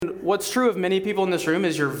what's true of many people in this room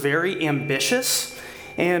is you're very ambitious.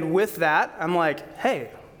 And with that, I'm like, hey,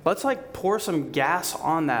 let's like pour some gas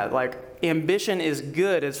on that. Like, ambition is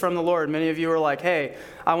good. It's from the Lord. Many of you are like, hey,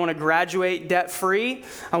 I want to graduate debt-free.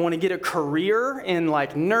 I want to get a career in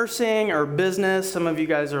like nursing or business. Some of you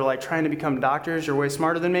guys are like trying to become doctors. You're way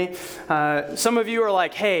smarter than me. Some of you are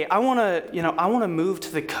like, hey, I want to move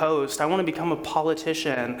to the coast. I want to become a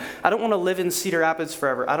politician. I don't want to live in Cedar Rapids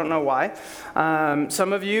forever. I don't know why.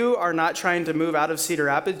 Some of you are not trying to move out of Cedar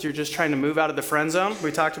Rapids. You're just trying to move out of the friend zone.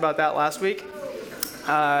 We talked about that last week.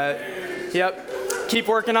 Yep. Keep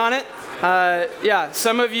working on it.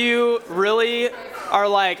 Some of you really are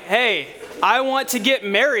like, hey, I want to get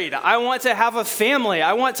married. I want to have a family.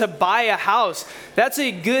 I want to buy a house. That's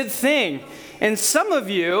a good thing. And some of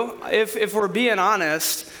you, if we're being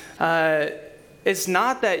honest, it's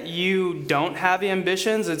not that you don't have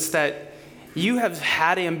ambitions. It's that you have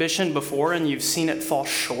had ambition before and you've seen it fall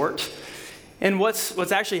short. And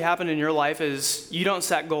what's actually happened in your life is you don't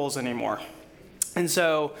set goals anymore. And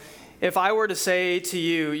so if I were to say to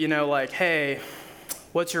you, like, hey,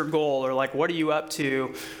 what's your goal? Or like, what are you up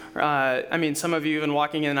to? Some of you even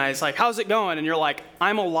walking in and it's like, how's it going? And you're like,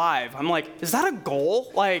 I'm alive. I'm like, is that a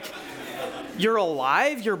goal? Like, you're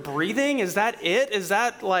alive? You're breathing? Is that it? Is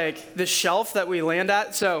that like the shelf that we land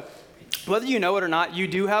at? So whether you know it or not, you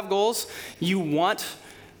do have goals. You want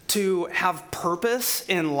to have purpose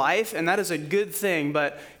in life, and that is a good thing.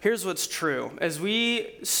 But here's what's true. As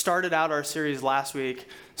we started out our series last week,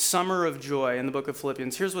 Summer of Joy in the book of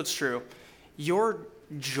Philippians, here's what's true. Your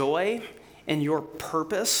joy and your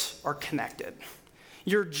purpose are connected.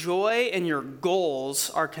 Your joy and your goals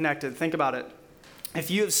are connected. Think about it.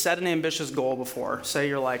 If you have set an ambitious goal before, say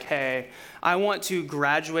you're like, hey, I want to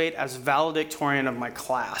graduate as valedictorian of my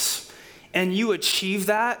class, and you achieve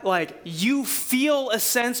that, like, you feel a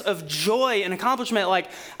sense of joy and accomplishment. Like,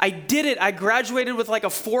 I did it. I graduated with like a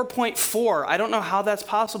 4.4. I don't know how that's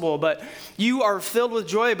possible, but you are filled with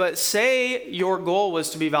joy. But say your goal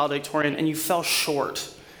was to be valedictorian and you fell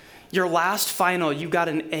short. Your last final, you got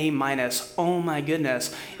an A-. Oh my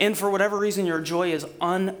goodness. And for whatever reason, your joy is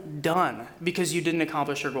undone because you didn't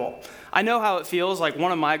accomplish your goal. I know how it feels. Like,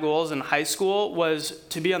 one of my goals in high school was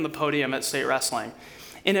to be on the podium at state wrestling.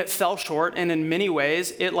 And it fell short, and in many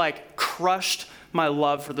ways, it like crushed my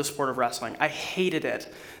love for the sport of wrestling. I hated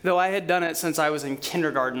it. Though I had done it since I was in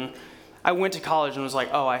kindergarten, I went to college and was like,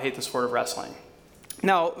 oh, I hate the sport of wrestling.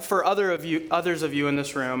 Now, for others of you in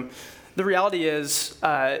this room, the reality is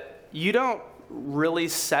you don't really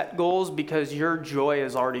set goals because your joy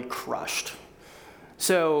is already crushed.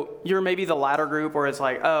 So you're maybe the latter group where it's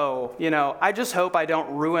like, oh, I just hope I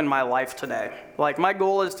don't ruin my life today. Like, my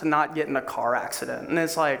goal is to not get in a car accident. And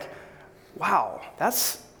it's like, wow,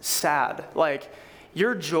 that's sad. Like,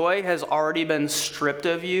 your joy has already been stripped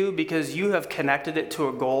of you because you have connected it to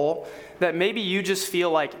a goal that maybe you just feel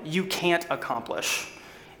like you can't accomplish.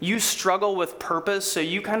 You struggle with purpose, so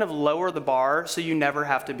you kind of lower the bar so you never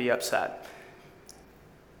have to be upset.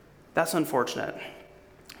 That's unfortunate.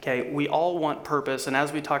 Okay, we all want purpose, and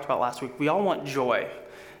as we talked about last week, we all want joy.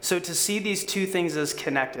 So to see these two things as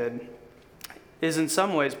connected is in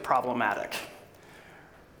some ways problematic.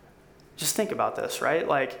 Just think about this, right?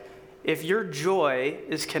 Like, if your joy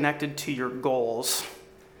is connected to your goals,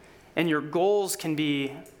 and your goals can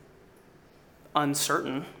be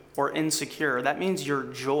uncertain or insecure, that means your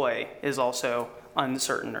joy is also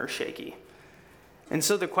uncertain or shaky. And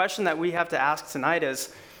so the question that we have to ask tonight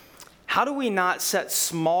is, how do we not set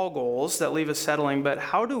small goals that leave us settling, but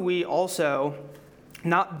how do we also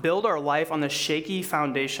not build our life on the shaky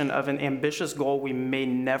foundation of an ambitious goal we may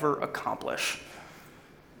never accomplish?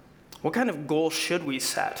 What kind of goal should we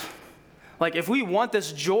set? Like, if we want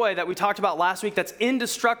this joy that we talked about last week that's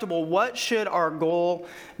indestructible, what should our goal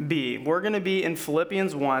be? We're going to be in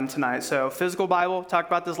Philippians 1 tonight. So physical Bible, talked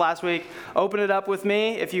about this last week. Open it up with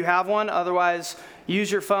me if you have one. Otherwise,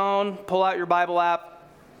 use your phone, pull out your Bible app.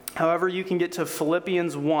 However, you can get to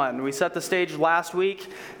Philippians 1. We set the stage last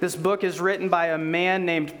week. This book is written by a man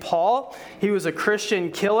named Paul. He was a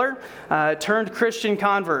Christian killer, turned Christian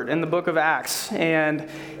convert in the book of Acts. And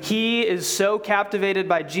he is so captivated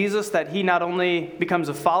by Jesus that he not only becomes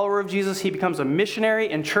a follower of Jesus, he becomes a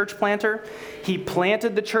missionary and church planter. He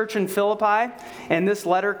planted the church in Philippi, and this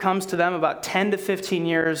letter comes to them about 10 to 15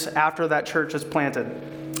 years after that church is planted.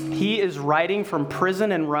 He is writing from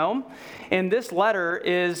prison in Rome, and this letter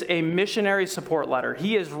is a missionary support letter.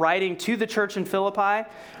 He is writing to the church in Philippi,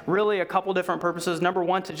 really a couple different purposes. Number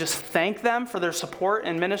one, to just thank them for their support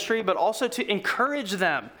and ministry, but also to encourage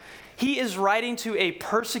them. He is writing to a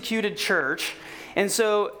persecuted church, and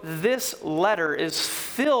so this letter is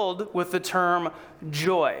filled with the term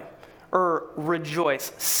joy or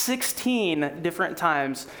rejoice. 16 different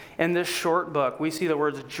times in this short book, we see the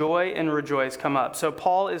words joy and rejoice come up. So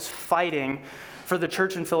Paul is fighting for the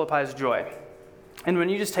church in Philippi's joy. And when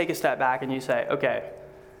you just take a step back and you say, okay,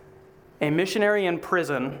 a missionary in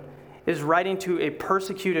prison is writing to a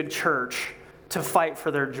persecuted church to fight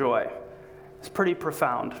for their joy. It's pretty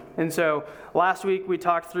profound. And so last week we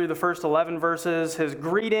talked through the first 11 verses, his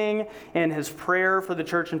greeting and his prayer for the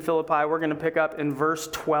church in Philippi. We're going to pick up in verse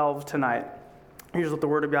 12 tonight. Here's what the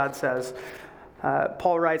Word of God says.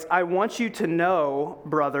 Paul writes, I want you to know,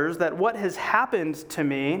 brothers, that what has happened to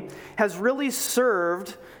me has really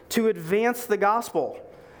served to advance the gospel,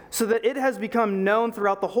 so that it has become known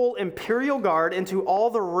throughout the whole imperial guard and to all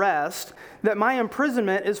the rest that my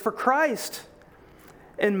imprisonment is for Christ.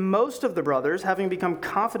 And most of the brothers, having become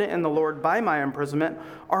confident in the Lord by my imprisonment,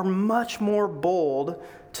 are much more bold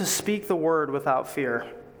to speak the word without fear.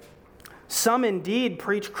 Some indeed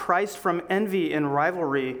preach Christ from envy and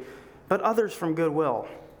rivalry, but others from goodwill.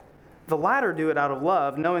 The latter do it out of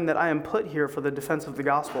love, knowing that I am put here for the defense of the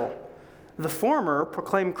gospel. The former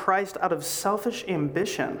proclaim Christ out of selfish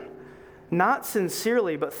ambition, not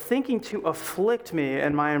sincerely, but thinking to afflict me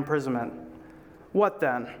in my imprisonment. What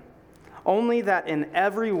then? Only that in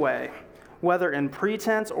every way, whether in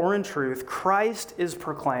pretense or in truth, Christ is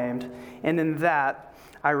proclaimed, and in that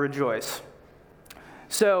I rejoice.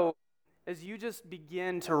 So, as you just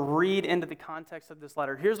begin to read into the context of this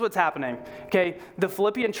letter, here's what's happening. Okay, the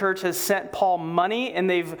Philippian church has sent Paul money, and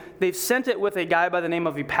they've sent it with a guy by the name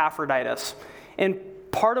of Epaphroditus. And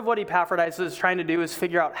part of what Epaphroditus is trying to do is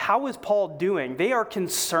figure out, how is Paul doing? They are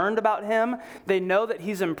concerned about him. They know that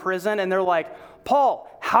he's in prison, and they're like, Paul,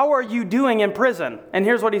 how are you doing in prison? And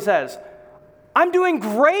here's what he says. I'm doing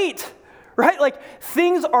great, right? Like,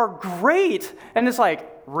 things are great. And it's like,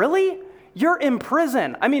 really? You're in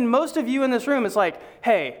prison. I mean, most of you in this room, it's like,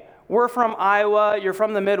 hey, we're from Iowa, you're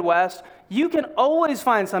from the Midwest. You can always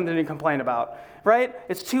find something to complain about, right?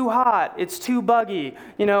 It's too hot, it's too buggy.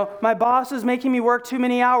 You know, my boss is making me work too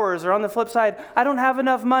many hours, or on the flip side, I don't have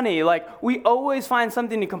enough money. Like, we always find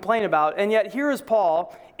something to complain about. And yet here is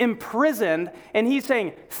Paul imprisoned, and he's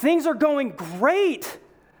saying, things are going great.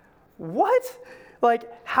 What? Like,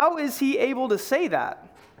 how is he able to say that?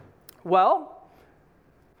 Well,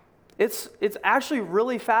 it's actually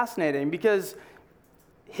really fascinating, because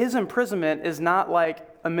his imprisonment is not like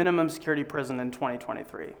a minimum security prison in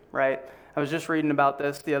 2023, right? I was just reading about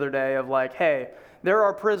this the other day of like, hey, there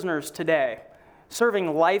are prisoners today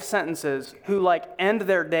serving life sentences who like end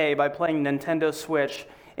their day by playing Nintendo Switch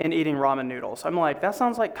and eating ramen noodles. I'm like, that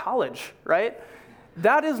sounds like college, right?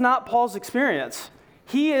 That is not Paul's experience.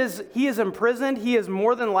 He is imprisoned. He is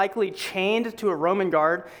more than likely chained to a Roman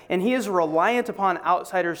guard, and he is reliant upon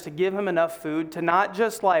outsiders to give him enough food to not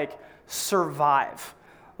just like survive.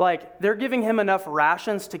 Like, they're giving him enough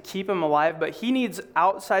rations to keep him alive, but he needs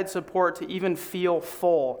outside support to even feel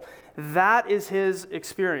full. That is his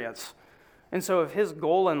experience. And so if his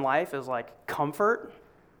goal in life is like comfort,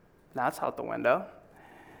 that's out the window.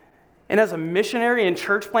 And as a missionary and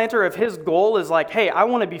church planter, if his goal is like, hey, I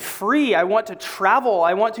want to be free, I want to travel,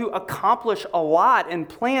 I want to accomplish a lot and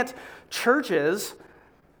plant churches,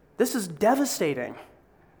 this is devastating.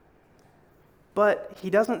 But he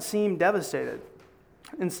doesn't seem devastated.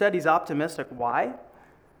 Instead, he's optimistic. Why?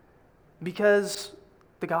 Because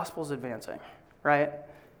the gospel is advancing, right?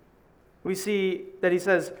 We see that he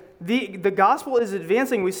says, the gospel is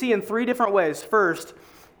advancing, we see in three different ways. First,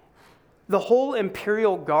 the whole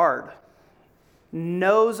imperial guard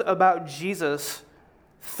knows about Jesus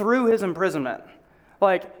through his imprisonment.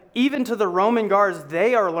 Like, even to the Roman guards,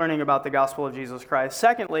 they are learning about the gospel of Jesus Christ.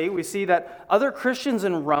 Secondly, we see that other Christians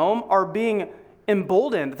in Rome are being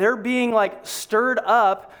emboldened. They're being like stirred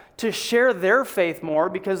up to share their faith more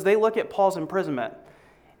because they look at Paul's imprisonment.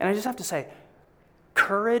 And I just have to say,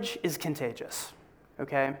 courage is contagious,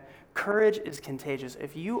 okay? Courage is contagious.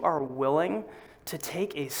 If you are willing to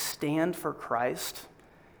take a stand for Christ,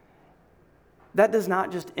 that does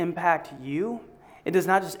not just impact you. It does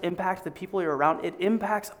not just impact the people you're around. It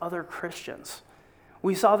impacts other Christians.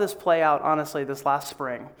 We saw this play out, honestly, this last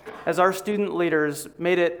spring, as our student leaders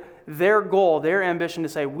made it their goal, their ambition to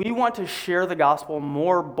say, we want to share the gospel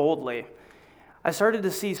more boldly. I started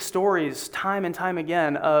to see stories time and time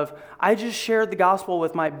again of, I just shared the gospel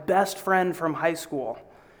with my best friend from high school.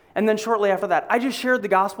 And then shortly after that, I just shared the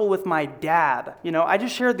gospel with my dad. You know, I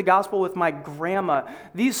just shared the gospel with my grandma.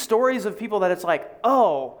 These stories of people that it's like,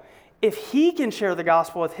 oh, if he can share the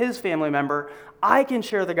gospel with his family member, I can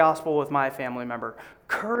share the gospel with my family member.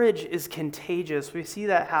 Courage is contagious. We see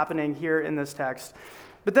that happening here in this text.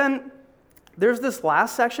 But then there's this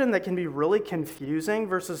last section that can be really confusing,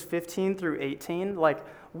 verses 15 through 18. Like,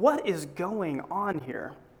 what is going on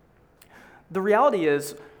here? The reality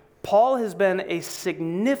is, Paul has been a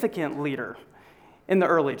significant leader in the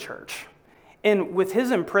early church. And with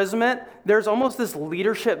his imprisonment, there's almost this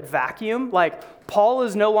leadership vacuum. Like, Paul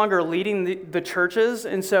is no longer leading the churches,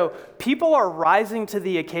 and so people are rising to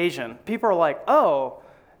the occasion. People are like, oh,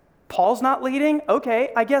 Paul's not leading?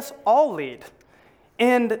 Okay, I guess I'll lead.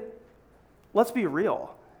 And let's be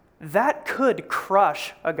real, that could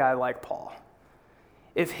crush a guy like Paul.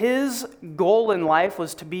 If his goal in life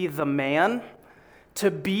was to be the man,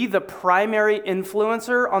 to be the primary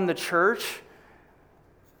influencer on the church,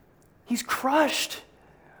 he's crushed.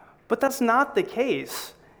 But that's not the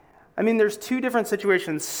case. I mean, there's two different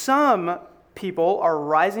situations. Some people are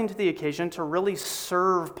rising to the occasion to really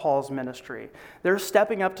serve Paul's ministry. They're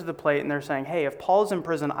stepping up to the plate and they're saying, hey, if Paul's in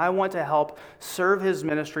prison, I want to help serve his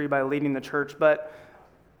ministry by leading the church. But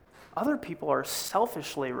other people are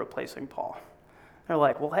selfishly replacing Paul. They're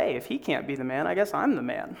like, well, hey, if he can't be the man, I guess I'm the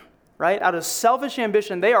man, right? Out of selfish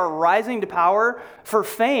ambition, they are rising to power for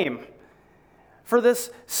fame, for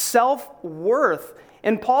this self-worth.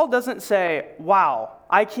 And Paul doesn't say, wow,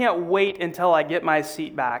 I can't wait until I get my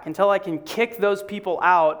seat back, until I can kick those people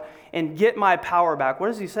out and get my power back. What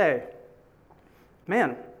does he say?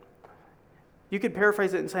 Man, you could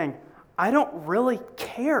paraphrase it in saying, I don't really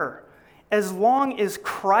care. As long as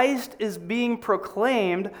Christ is being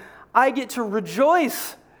proclaimed, I get to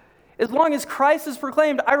rejoice. As long as Christ is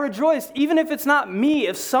proclaimed, I rejoice. Even if it's not me,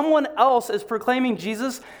 if someone else is proclaiming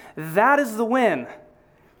Jesus, that is the win.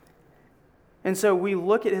 And so we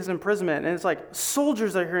look at his imprisonment, and it's like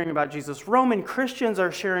soldiers are hearing about Jesus. Roman Christians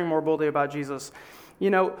are sharing more boldly about Jesus.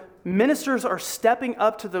 You know, ministers are stepping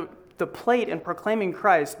up to the plate and proclaiming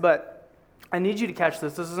Christ. But I need you to catch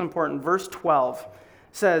this. This is important. Verse 12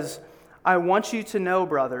 says, I want you to know,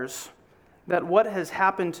 brothers, that what has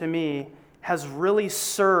happened to me has really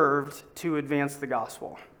served to advance the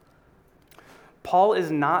gospel. Paul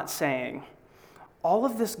is not saying, all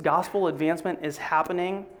of this gospel advancement is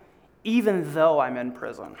happening even though I'm in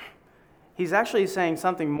prison. He's actually saying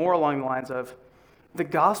something more along the lines of, the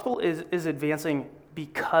gospel is advancing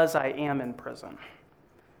because I am in prison.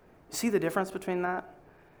 See the difference between that?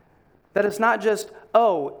 That it's not just,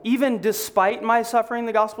 oh, even despite my suffering,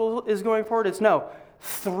 the gospel is going forward. It's no,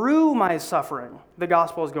 through my suffering, the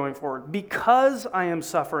gospel is going forward. Because I am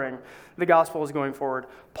suffering, the gospel is going forward.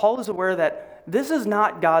 Paul is aware that this is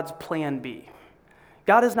not God's plan B.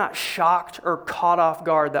 God is not shocked or caught off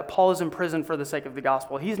guard that Paul is in prison for the sake of the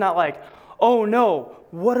gospel. He's not like, oh no,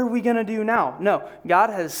 what are we going to do now? No, God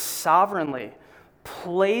has sovereignly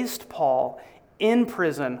placed Paul in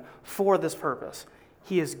prison for this purpose.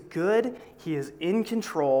 He is good, he is in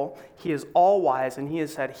control, he is all wise, and he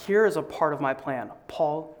has said, here is a part of my plan.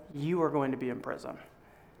 Paul, you are going to be in prison.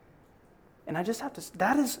 And I just have to,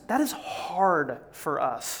 that is hard for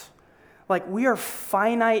us. Like, we are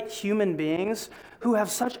finite human beings who have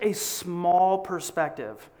such a small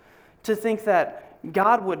perspective to think that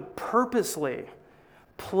God would purposely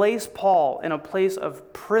place Paul in a place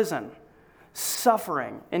of prison,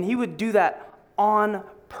 suffering, and he would do that on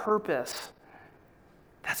purpose.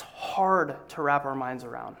 That's hard to wrap our minds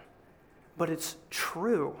around. But it's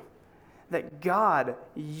true that God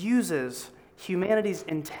uses humanity's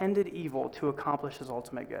intended evil to accomplish his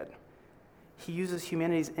ultimate good. He uses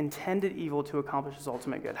humanity's intended evil to accomplish his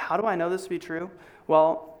ultimate good. How do I know this to be true?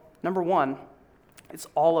 Well, number one, it's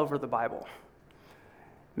all over the Bible.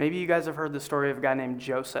 Maybe you guys have heard the story of a guy named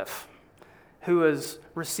Joseph, who was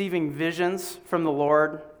receiving visions from the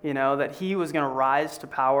Lord, that he was going to rise to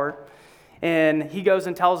power. And he goes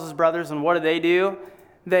and tells his brothers, and what do?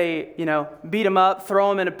 They, beat him up,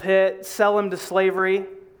 throw him in a pit, sell him to slavery.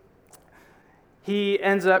 He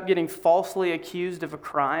ends up getting falsely accused of a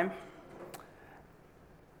crime.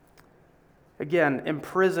 Again,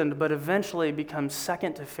 imprisoned, but eventually becomes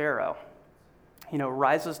second to Pharaoh.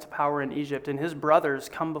 Rises to power in Egypt, and his brothers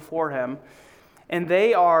come before him, and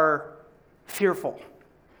they are fearful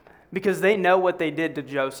because they know what they did to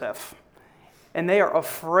Joseph, and they are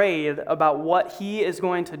afraid about what he is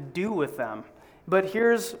going to do with them. But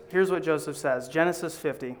here's what Joseph says, Genesis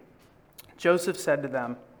 50. Joseph said to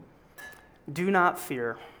them, do not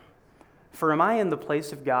fear, for am I in the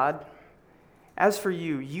place of God? As for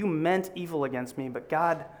you, you meant evil against me, but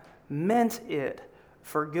God meant it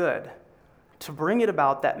for good, to bring it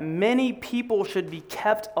about that many people should be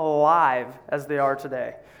kept alive as they are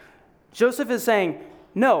today. Joseph is saying,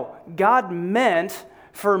 no, God meant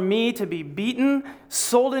for me to be beaten,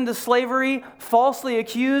 sold into slavery, falsely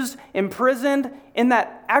accused, imprisoned, and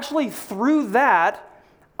that actually through that,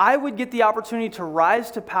 I would get the opportunity to rise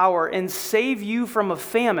to power and save you from a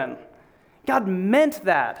famine. God meant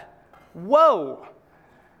that. Whoa.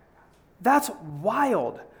 That's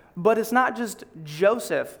wild. But it's not just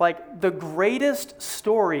Joseph. Like, the greatest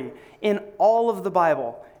story in all of the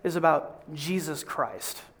Bible is about Jesus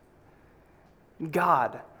Christ.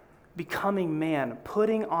 God becoming man,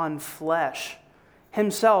 putting on flesh,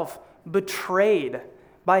 himself betrayed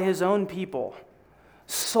by his own people,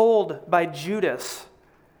 sold by Judas,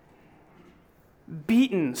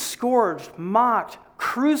 beaten, scourged, mocked,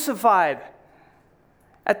 crucified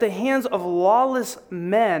at the hands of lawless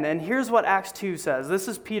men. And here's what Acts 2 says. This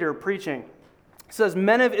is Peter preaching. It says,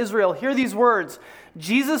 "Men of Israel, hear these words.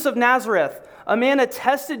 Jesus of Nazareth, a man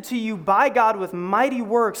attested to you by God with mighty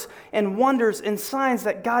works and wonders and signs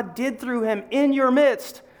that God did through him in your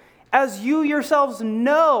midst, as you yourselves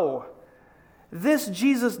know. This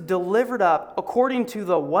Jesus delivered up according to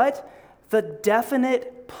the what? The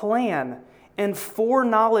definite plan and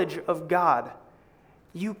foreknowledge of God.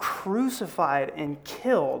 You crucified and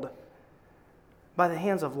killed by the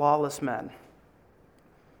hands of lawless men."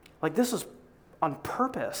 Like, this is on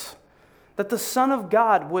purpose. That the Son of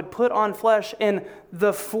God would put on flesh, and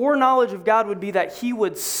the foreknowledge of God would be that he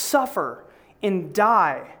would suffer and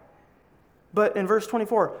die. But in verse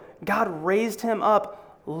 24, God raised him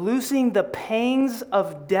up, loosing the pangs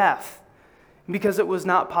of death, because it was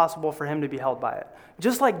not possible for him to be held by it.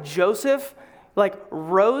 Just like Joseph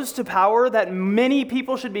rose to power that many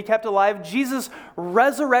people should be kept alive, Jesus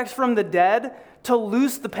resurrects from the dead to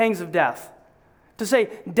loose the pangs of death. To say,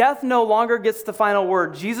 death no longer gets the final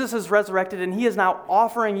word. Jesus is resurrected, and he is now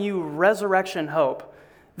offering you resurrection hope.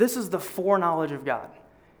 This is the foreknowledge of God.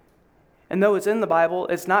 And though it's in the Bible,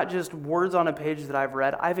 it's not just words on a page that I've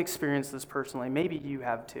read. I've experienced this personally. Maybe you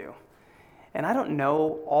have too. And I don't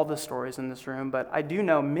know all the stories in this room, but I do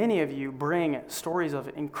know many of you bring stories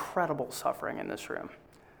of incredible suffering in this room.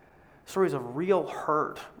 Stories of real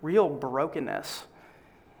hurt, real brokenness.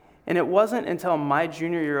 And it wasn't until my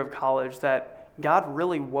junior year of college that God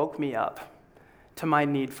really woke me up to my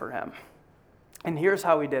need for him. And here's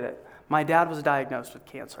how he did it. My dad was diagnosed with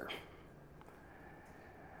cancer.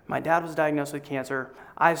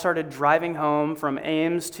 I started driving home from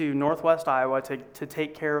Ames to Northwest Iowa to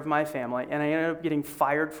take care of my family, and I ended up getting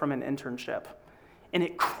fired from an internship. And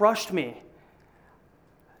it crushed me.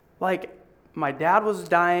 Like, my dad was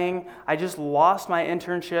dying. I just lost my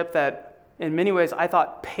internship that in many ways I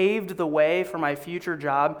thought paved the way for my future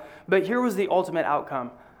job. But here was the ultimate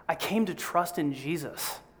outcome. I came to trust in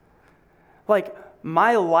Jesus. Like,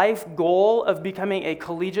 my life goal of becoming a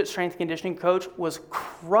collegiate strength conditioning coach was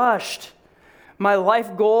crushed. My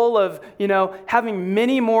life goal of, having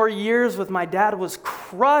many more years with my dad was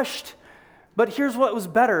crushed. But here's what was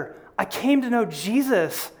better. I came to know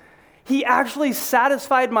Jesus. He actually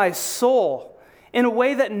satisfied my soul in a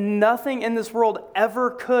way that nothing in this world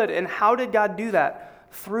ever could. And how did God do that?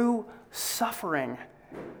 Through suffering.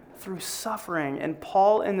 Through suffering. And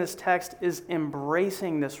Paul in this text is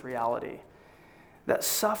embracing this reality. That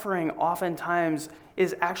suffering oftentimes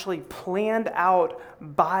is actually planned out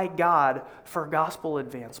by God for gospel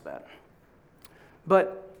advancement.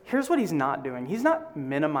 But here's what he's not doing. He's not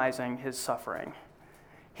minimizing his suffering.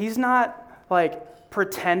 He's not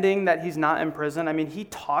pretending that he's not in prison. I mean, he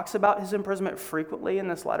talks about his imprisonment frequently in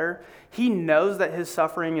this letter. He knows that his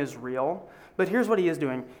suffering is real. But here's what he is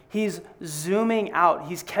doing. He's zooming out.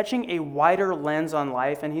 He's catching a wider lens on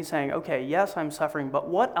life, and he's saying, okay, yes, I'm suffering, but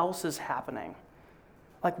what else is happening?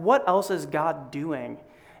 What else is God doing?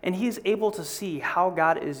 And he's able to see how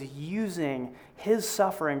God is using his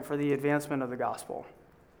suffering for the advancement of the gospel.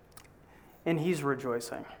 And he's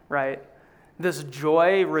rejoicing, right? This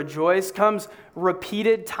joy, rejoice, comes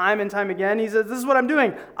repeated time and time again. He says, this is what I'm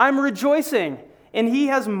doing. I'm rejoicing. And he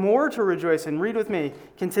has more to rejoice in. Read with me.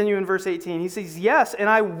 Continue in verse 18. He says, yes, and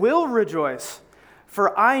I will rejoice,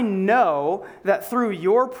 for I know that through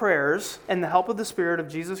your prayers and the help of the Spirit of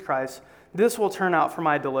Jesus Christ, this will turn out for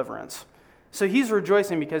my deliverance. So he's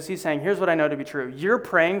rejoicing because he's saying, here's what I know to be true. You're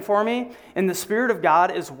praying for me, and the Spirit of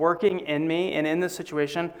God is working in me and in this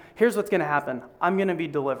situation. Here's what's going to happen. I'm going to be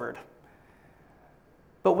delivered.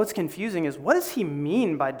 But what's confusing is, what does he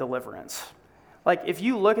mean by deliverance? If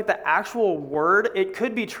you look at the actual word, it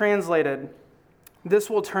could be translated, this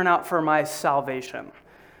will turn out for my salvation.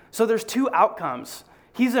 So there's two outcomes.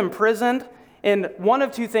 He's imprisoned, and one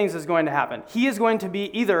of two things is going to happen. He is going to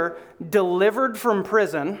be either delivered from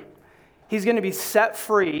prison, he's going to be set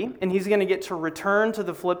free, and he's going to get to return to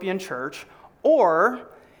the Philippian church, or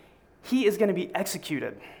he is going to be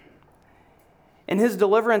executed. And his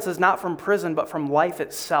deliverance is not from prison, but from life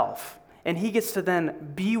itself. And he gets to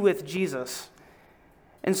then be with Jesus.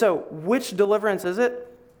 And so, which deliverance is it?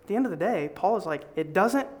 At the end of the day, Paul is like, it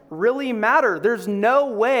doesn't really matter. There's no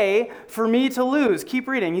way for me to lose. Keep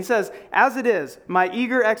reading. He says, as it is, my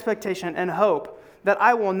eager expectation and hope that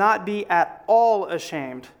I will not be at all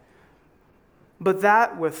ashamed, but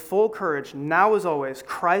that with full courage, now as always,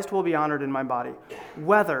 Christ will be honored in my body,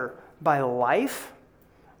 whether by life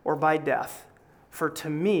or by death. For to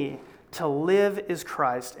me, to live is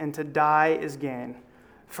Christ, and to die is gain.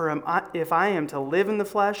 For if I am to live in the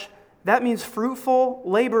flesh, that means fruitful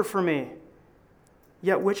labor for me.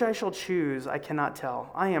 Yet which I shall choose, I cannot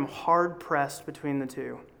tell. I am hard pressed between the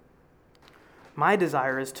two. My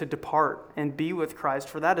desire is to depart and be with Christ,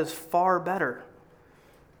 for that is far better.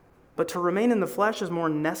 But to remain in the flesh is more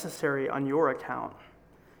necessary on your account.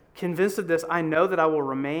 Convinced of this, I know that I will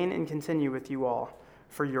remain and continue with you all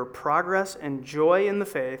for your progress and joy in the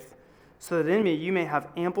faith, so that in me you may have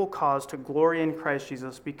ample cause to glory in Christ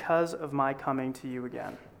Jesus because of my coming to you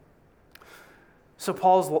again. So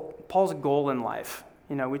Paul's goal in life,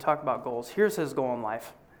 we talk about goals. Here's his goal in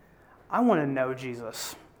life. I want to know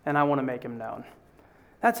Jesus, and I want to make him known.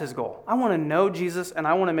 That's his goal. I want to know Jesus, and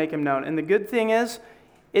I want to make him known. And the good thing is,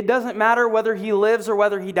 it doesn't matter whether he lives or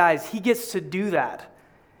whether he dies. He gets to do that.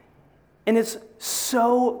 And it's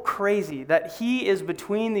so crazy that he is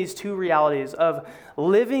between these two realities of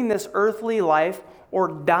living this earthly life or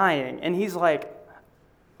dying. And he's like,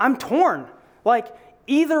 I'm torn.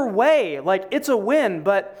 Either way, it's a win.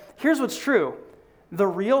 But here's what's true. The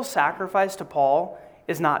real sacrifice to Paul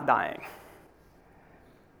is not dying.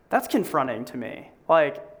 That's confronting to me.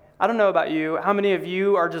 I don't know about you. How many of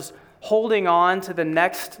you are just holding on to the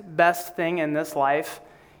next best thing in this life?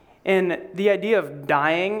 And the idea of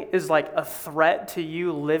dying is like a threat to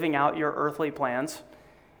you living out your earthly plans.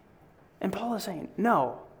 And Paul is saying,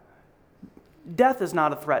 no, death is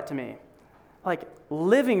not a threat to me.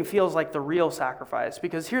 Living feels like the real sacrifice,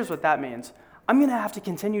 because here's what that means. I'm going to have to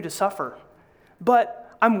continue to suffer.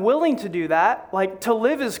 But I'm willing to do that. To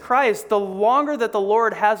live is Christ. The longer that the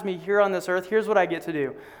Lord has me here on this earth, here's what I get to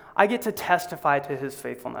do. I get to testify to his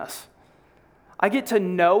faithfulness. I get to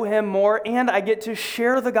know him more, and I get to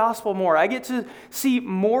share the gospel more. I get to see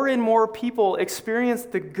more and more people experience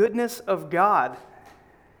the goodness of God.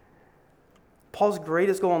 Paul's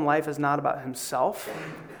greatest goal in life is not about himself.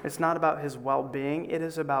 It's not about his well-being. It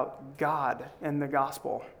is about God and the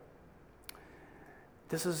gospel.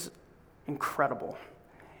 This is incredible.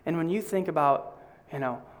 And when you think about,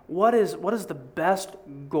 what is the best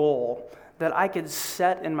goal that I could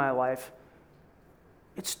set in my life,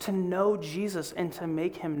 it's to know Jesus and to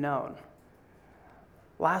make him known.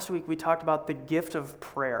 Last week we talked about the gift of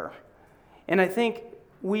prayer. And I think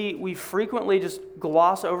we frequently just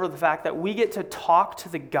gloss over the fact that we get to talk to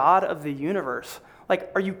the God of the universe.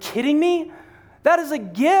 Are you kidding me? That is a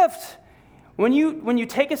gift. When you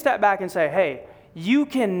take a step back and say, hey, you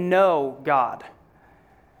can know God,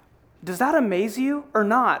 does that amaze you or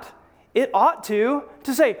not? It ought to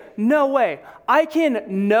say, no way. I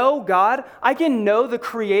can know God. I can know the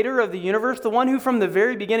creator of the universe, the one who from the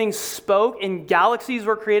very beginning spoke and galaxies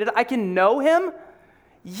were created. I can know him.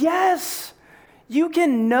 Yes, you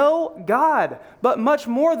can know God, but much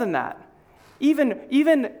more than that.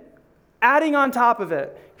 Even adding on top of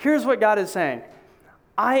it, here's what God is saying.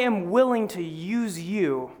 I am willing to use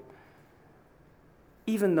you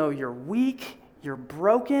even though you're weak, you're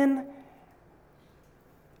broken.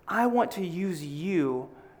 I want to use you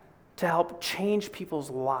to help change people's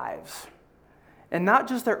lives. And not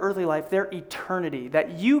just their earthly life, their eternity.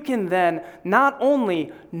 That you can then not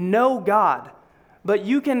only know God, but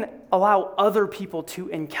you can allow other people to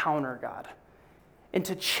encounter God and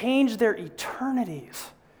to change their eternities.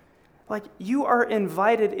 You are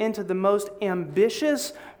invited into the most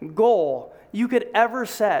ambitious goal you could ever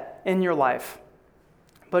set in your life.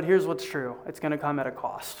 But here's what's true. It's going to come at a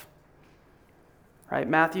cost. Right?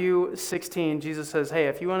 Matthew 16, Jesus says, hey,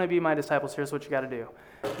 if you want to be my disciples, here's what you got to do.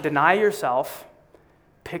 Deny yourself,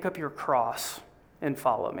 pick up your cross, and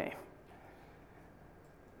follow me.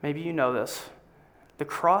 Maybe you know this. The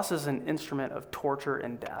cross is an instrument of torture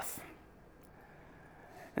and death.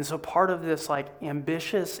 And so part of this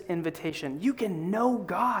ambitious invitation, you can know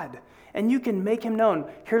God and you can make him known.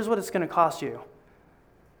 Here's what it's going to cost you.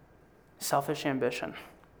 Selfish ambition,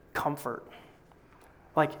 comfort.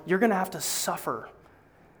 You're going to have to suffer.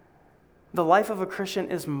 The life of a Christian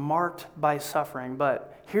is marked by suffering,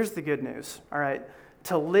 but here's the good news, all right?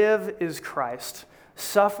 To live is Christ.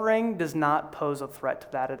 Suffering does not pose a threat to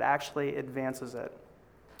that. It actually advances it.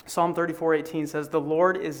 Psalm 34:18 says, the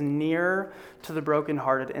Lord is near to the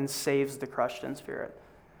brokenhearted and saves the crushed in spirit.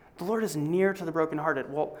 The Lord is near to the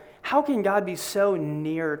brokenhearted. Well, how can God be so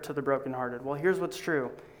near to the brokenhearted? Well, here's what's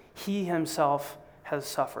true. He himself has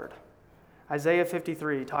suffered. Isaiah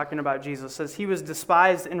 53, talking about Jesus, says, he was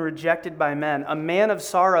despised and rejected by men, a man of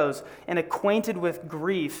sorrows and acquainted with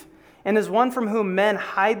grief, and as one from whom men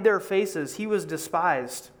hide their faces, he was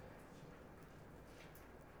despised.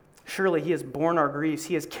 Surely he has borne our griefs,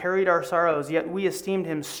 he has carried our sorrows, yet we esteemed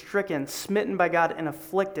him stricken, smitten by God, and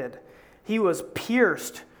afflicted. He was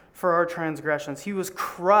pierced for our transgressions. He was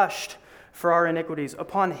crushed for our iniquities.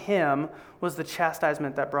 Upon him was the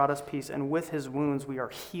chastisement that brought us peace, and with his wounds we are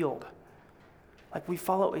healed. Like, we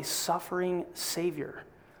follow a suffering Savior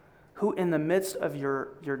who in the midst of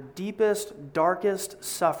your deepest, darkest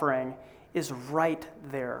suffering is right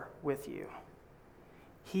there with you.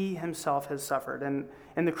 He himself has suffered.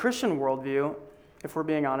 And the Christian worldview, if we're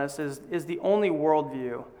being honest, is the only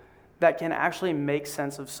worldview that can actually make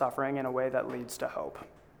sense of suffering in a way that leads to hope.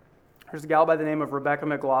 There's a gal by the name of Rebecca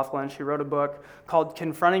McLaughlin. She wrote a book called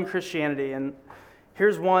Confronting Christianity. And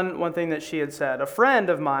here's one thing that she had said. A friend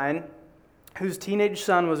of mine whose teenage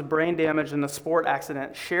son was brain damaged in a sport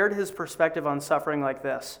accident shared his perspective on suffering like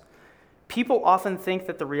this. People often think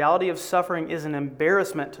that the reality of suffering is an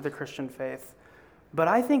embarrassment to the Christian faith, but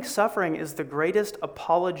I think suffering is the greatest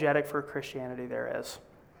apologetic for Christianity there is.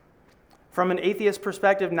 From an atheist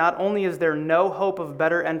perspective, not only is there no hope of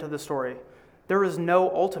better end to the story, there is no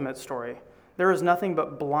ultimate story. There is nothing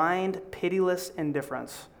but blind, pitiless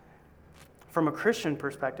indifference. From a Christian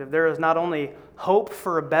perspective, there is not only hope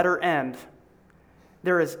for a better end,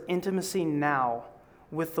 there is intimacy now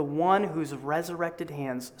with the one whose resurrected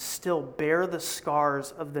hands still bear the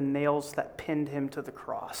scars of the nails that pinned him to the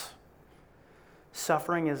cross.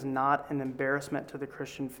 Suffering is not an embarrassment to the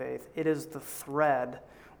Christian faith. It is the thread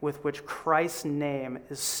with which Christ's name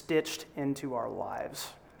is stitched into our lives.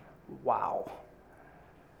 Wow.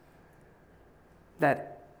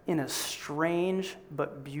 That in a strange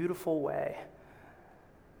but beautiful way,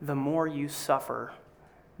 the more you suffer,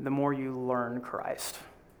 the more you learn Christ.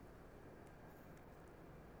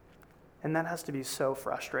 And that has to be so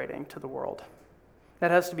frustrating to the world.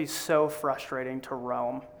 That has to be so frustrating to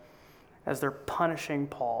Rome as they're punishing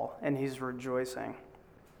Paul and he's rejoicing.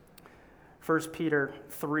 1 Peter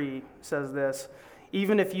 3 says this,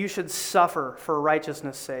 even if you should suffer for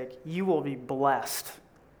righteousness' sake, you will be blessed.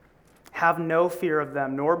 Have no fear of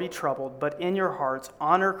them, nor be troubled, but in your hearts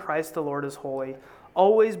honor Christ the Lord as holy,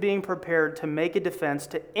 always being prepared to make a defense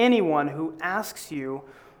to anyone who asks you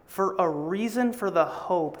for a reason for the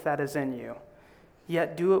hope that is in you,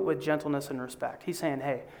 yet do it with gentleness and respect. He's saying,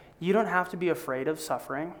 hey, you don't have to be afraid of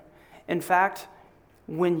suffering. In fact,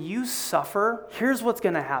 when you suffer, here's what's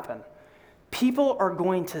going to happen. People are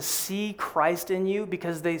going to see Christ in you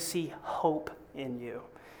because they see hope in you.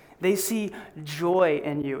 They see joy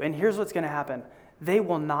in you. And here's what's going to happen. They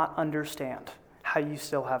will not understand how you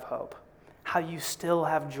still have hope, how you still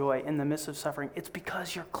have joy in the midst of suffering. It's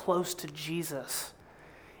because you're close to Jesus.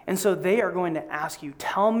 And so they are going to ask you,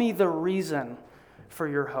 tell me the reason for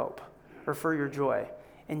your hope or for your joy.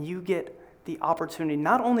 And you get the opportunity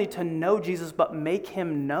not only to know Jesus, but make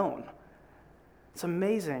him known. It's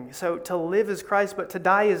amazing. So to live is Christ, but to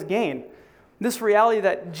die is gain. This reality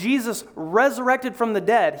that Jesus resurrected from the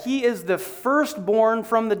dead. He is the firstborn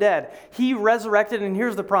from the dead. He resurrected, and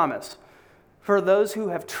here's the promise. For those who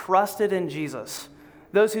have trusted in Jesus,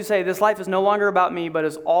 those who say, this life is no longer about me, but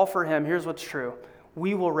is all for him, here's what's true.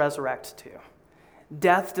 We will resurrect too.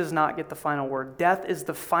 Death does not get the final word. Death is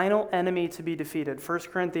the final enemy to be defeated. 1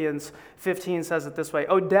 Corinthians 15 says it this way,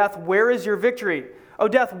 O death, where is your victory? O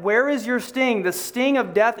death, where is your sting? The sting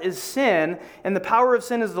of death is sin, and the power of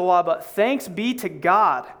sin is the law. But thanks be to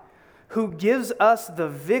God, who gives us the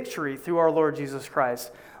victory through our Lord Jesus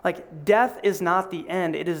Christ. Like, death is not the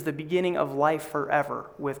end. It is the beginning of life forever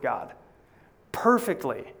with God,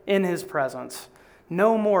 perfectly in his presence.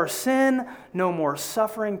 No more sin, no more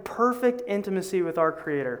suffering, perfect intimacy with our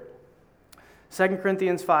Creator. 2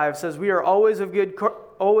 Corinthians 5 says, we are always of good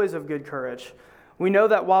courage. We know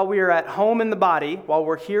that while we are at home in the body, while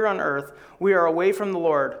we're here on earth, we are away from the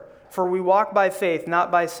Lord, for we walk by faith, not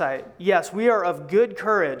by sight. Yes, we are of good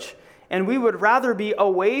courage, and we would rather be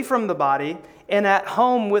away from the body and at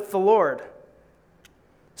home with the Lord.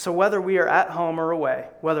 So whether we are at home or away,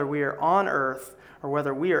 whether we are on earth or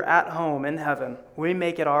whether we are at home in heaven, we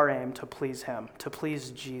make it our aim to please him, to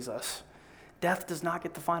please Jesus. Death does not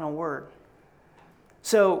get the final word.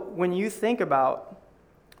 So when you think about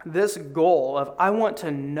this goal of, I want to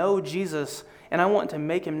know Jesus and I want to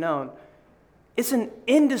make him known, it's an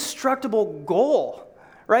indestructible goal,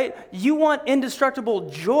 right? You want indestructible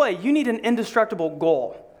joy, you need an indestructible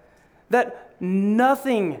goal. that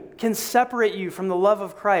nothing can separate you from the love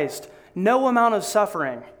of Christ. No amount of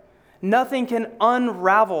suffering. Nothing can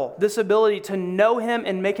unravel this ability to know him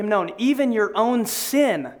and make him known. Even your own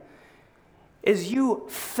sin, is you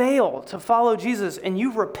fail to follow Jesus and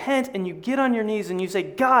you repent and you get on your knees and you say,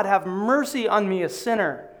 God, have mercy on me, a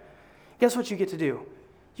sinner. Guess what you get to do?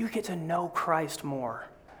 You get to know Christ more.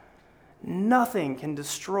 Nothing can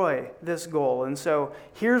destroy this goal. And so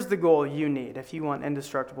here's the goal you need if you want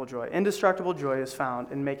indestructible joy. Indestructible joy is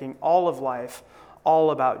found in making all of life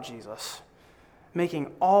all about Jesus.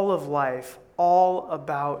 Making all of life all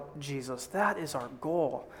about Jesus. That is our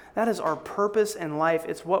goal. That is our purpose in life.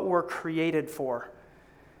 It's what we're created for.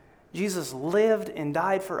 Jesus lived and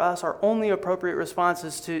died for us. Our only appropriate response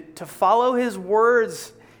is to follow his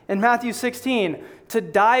words in Matthew 16, to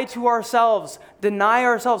die to ourselves, deny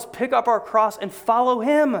ourselves, pick up our cross, and follow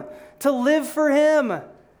him, to live for him.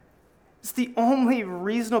 It's the only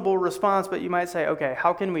reasonable response, but you might say, okay,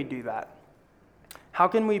 how can we do that? How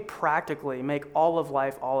can we practically make all of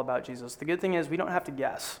life all about Jesus? The good thing is we don't have to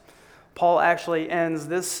guess. Paul actually ends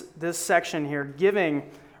this section here giving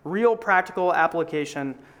real practical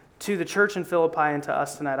application to the church in Philippi and to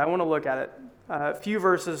us tonight. I want to look at it. A few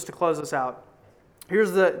verses to close us out.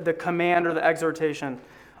 Here's the command or the exhortation.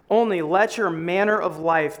 Only let your manner of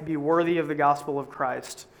life be worthy of the gospel of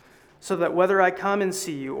Christ, so that whether I come and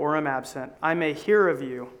see you or am absent, I may hear of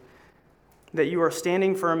you that you are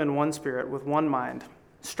standing firm in one spirit with one mind,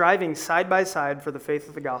 striving side by side for the faith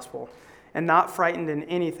of the gospel, and not frightened in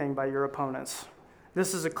anything by your opponents.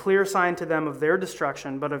 This is a clear sign to them of their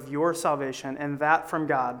destruction, but of your salvation, and that from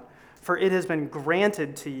God. For it has been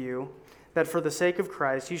granted to you that for the sake of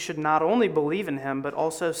Christ you should not only believe in him, but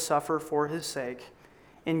also suffer for his sake,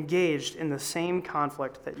 engaged in the same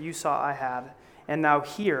conflict that you saw I had, and now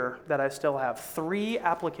hear that I still have. 3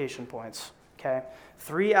 application points, okay?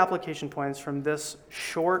 3 application points from this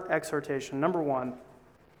short exhortation. Number 1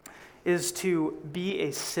 is to be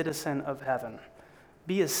a citizen of heaven.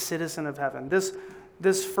 Be a citizen of heaven.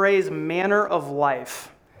 This phrase, manner of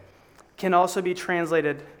life, can also be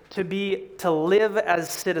translated to live as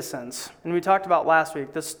citizens. And we talked about last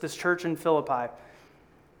week, this church in Philippi,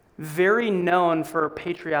 very known for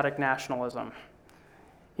patriotic nationalism.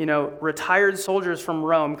 You know, retired soldiers from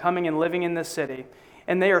Rome coming and living in this city,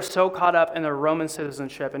 and they are so caught up in their Roman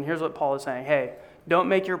citizenship. And here's what Paul is saying. Hey, don't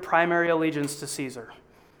make your primary allegiance to Caesar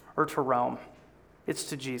or to Rome. It's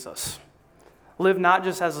to Jesus. Live not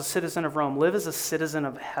just as a citizen of Rome, live as a citizen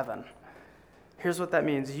of heaven. Here's what that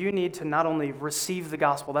means. You need to not only receive the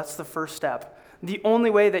gospel, that's the first step. The only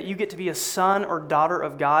way that you get to be a son or daughter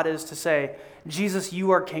of God is to say, Jesus, you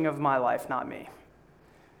are king of my life, not me.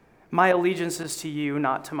 My allegiance is to you,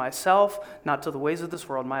 not to myself, not to the ways of this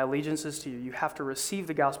world. My allegiance is to you. You have to receive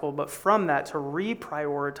the gospel, but from that, to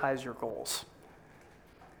reprioritize your goals.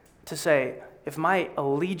 To say, if my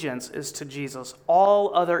allegiance is to Jesus,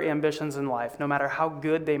 all other ambitions in life, no matter how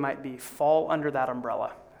good they might be, fall under that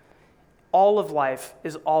umbrella. All of life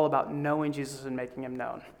is all about knowing Jesus and making him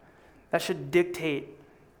known. That should dictate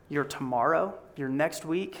your tomorrow, your next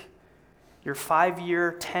week, your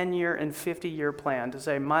 5-year, 10-year, and 50-year plan to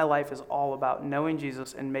say, my life is all about knowing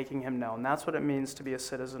Jesus and making him known. That's what it means to be a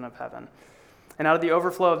citizen of heaven. And out of the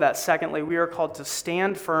overflow of that, secondly, we are called to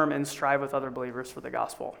stand firm and strive with other believers for the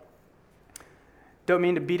gospel. Don't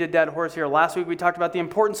mean to beat a dead horse here. Last week we talked about the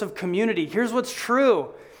importance of community. Here's what's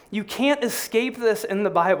true. You can't escape this in the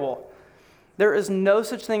Bible. There is no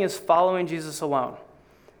such thing as following Jesus alone.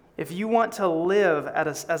 If you want to live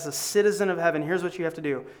as a citizen of heaven, here's what you have to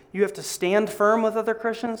do. You have to stand firm with other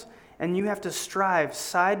Christians, and you have to strive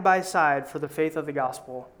side by side for the faith of the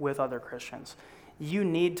gospel with other Christians. You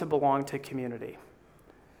need to belong to community.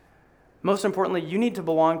 Most importantly, you need to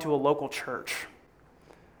belong to a local church.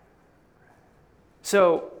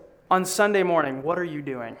 So on Sunday morning, what are you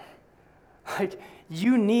doing?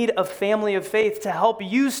 You need a family of faith to help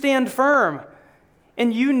you stand firm.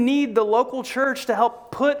 And you need the local church to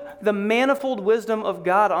help put the manifold wisdom of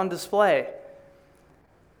God on display.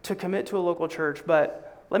 To commit to a local church.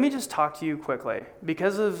 But let me just talk to you quickly.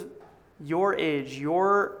 Because of your age,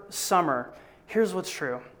 your summer, here's what's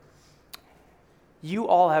true. You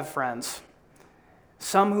all have friends.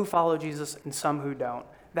 Some who follow Jesus and some who don't.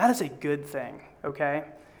 That is a good thing, okay?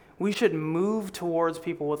 We should move towards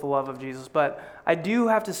people with the love of Jesus. But I do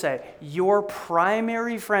have to say, your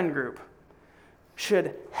primary friend group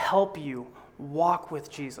should help you walk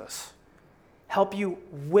with Jesus, help you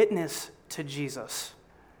witness to Jesus.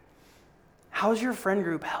 How's your friend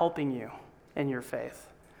group helping you in your faith?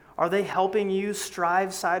 Are they helping you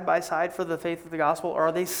strive side by side for the faith of the gospel, or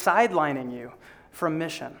are they sidelining you from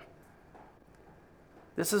mission?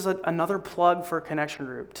 This is another plug for Connection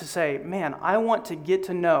Group to say, man, I want to get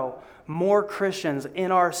to know more Christians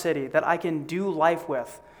in our city that I can do life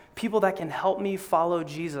with, people that can help me follow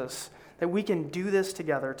Jesus, that we can do this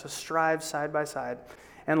together to strive side by side.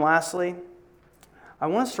 And lastly, I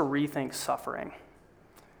want us to rethink suffering.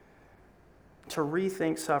 To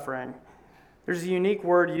rethink suffering. There's a unique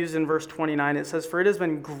word used in verse 29. It says, "For it has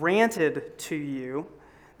been granted to you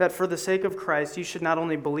that for the sake of Christ you should not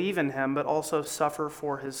only believe in him, but also suffer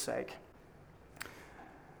for his sake."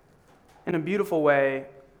 In a beautiful way,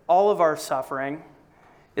 all of our suffering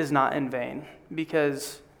is not in vain,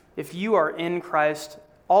 because if you are in Christ,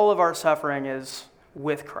 all of our suffering is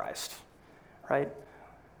with Christ, right?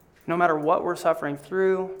 No matter what we're suffering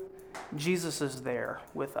through, Jesus is there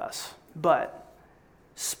with us. But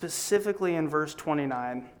specifically in verse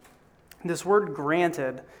 29, this word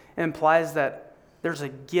granted implies that there's a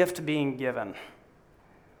gift being given.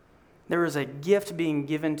 There is a gift being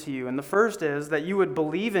given to you. And the first is that you would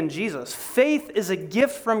believe in Jesus. Faith is a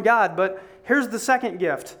gift from God, but here's the second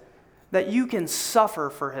gift, that you can suffer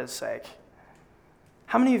for his sake.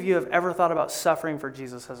 How many of you have ever thought about suffering for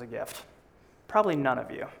Jesus as a gift? Probably none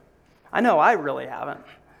of you. I know I really haven't.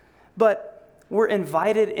 But we're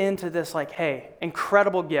invited into this like, hey,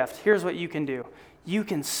 incredible gift. Here's what you can do. You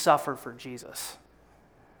can suffer for Jesus.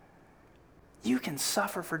 You can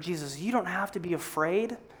suffer for Jesus. You don't have to be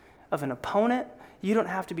afraid of an opponent. You don't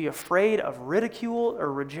have to be afraid of ridicule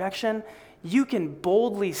or rejection. You can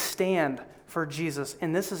boldly stand for Jesus,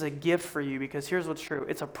 and this is a gift for you because here's what's true.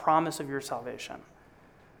 It's a promise of your salvation.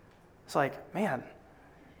 It's like, man,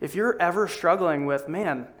 if you're ever struggling with,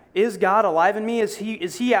 man, is God alive in me? Is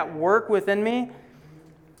he at work within me?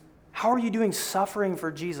 How are you doing suffering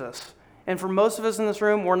for Jesus? And for most of us in this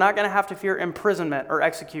room, we're not going to have to fear imprisonment or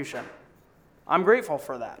execution. I'm grateful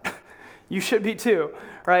for that. You should be too,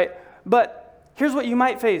 right? But here's what you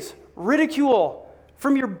might face. Ridicule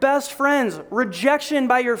from your best friends, rejection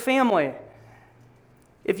by your family.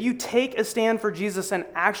 If you take a stand for Jesus and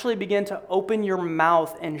actually begin to open your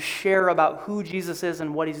mouth and share about who Jesus is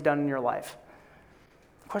and what he's done in your life,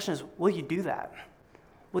 the question is, will you do that?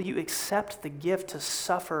 Will you accept the gift to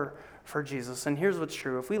suffer for Jesus? And here's what's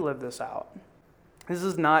true. If we live this out, this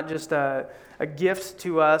is not just a gift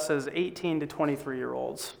to us as 18 to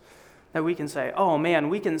 23-year-olds that we can say, oh man,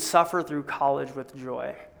 we can suffer through college with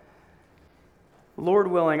joy. Lord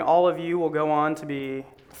willing, all of you will go on to be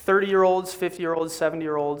 30-year-olds, 50-year-olds,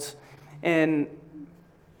 70-year-olds, and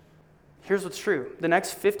here's what's true. The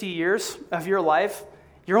next 50 years of your life,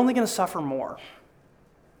 you're only going to suffer more.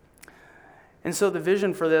 And so the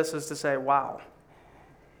vision for this is to say, wow,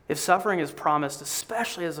 if suffering is promised,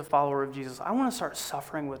 especially as a follower of Jesus, I want to start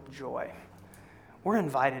suffering with joy. We're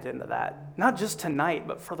invited into that, not just tonight,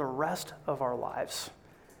 but for the rest of our lives.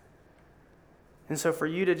 And so for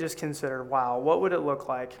you to just consider, wow, what would it look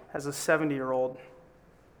like as a 70-year-old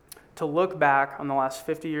to look back on the last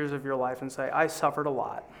 50 years of your life and say, I suffered a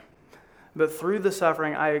lot, but through the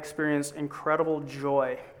suffering, I experienced incredible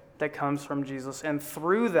joy that comes from Jesus. And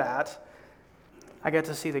through that, I get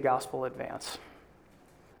to see the gospel advance.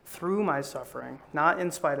 Through my suffering, not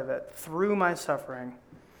in spite of it, through my suffering,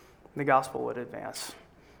 the gospel would advance.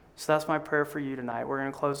 So that's my prayer for you tonight. We're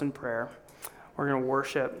going to close in prayer. We're going to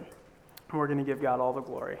worship, and we're going to give God all the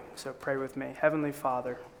glory. So pray with me. Heavenly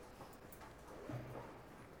Father,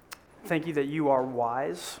 thank you that you are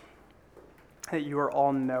wise, that you are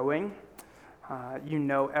all-knowing. You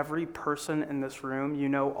know every person in this room. You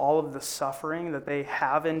know all of the suffering that they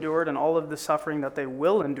have endured and all of the suffering that they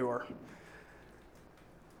will endure.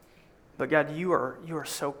 But God, you are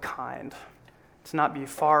so kind to not be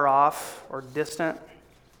far off or distant,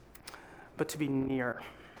 but to be near.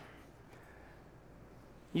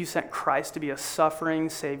 You sent Christ to be a suffering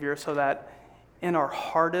Savior so that in our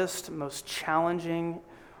hardest, most challenging,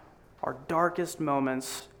 our darkest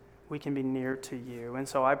moments, we can be near to you. And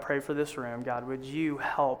so I pray for this room, God, would you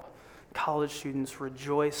help college students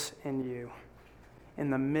rejoice in you in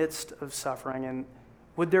the midst of suffering? And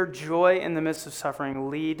would their joy in the midst of suffering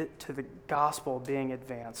lead to the gospel being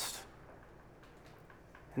advanced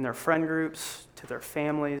in their friend groups, to their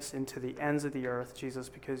families, and to the ends of the earth, Jesus,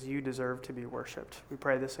 because you deserve to be worshiped. We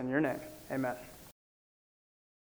pray this in your name. Amen.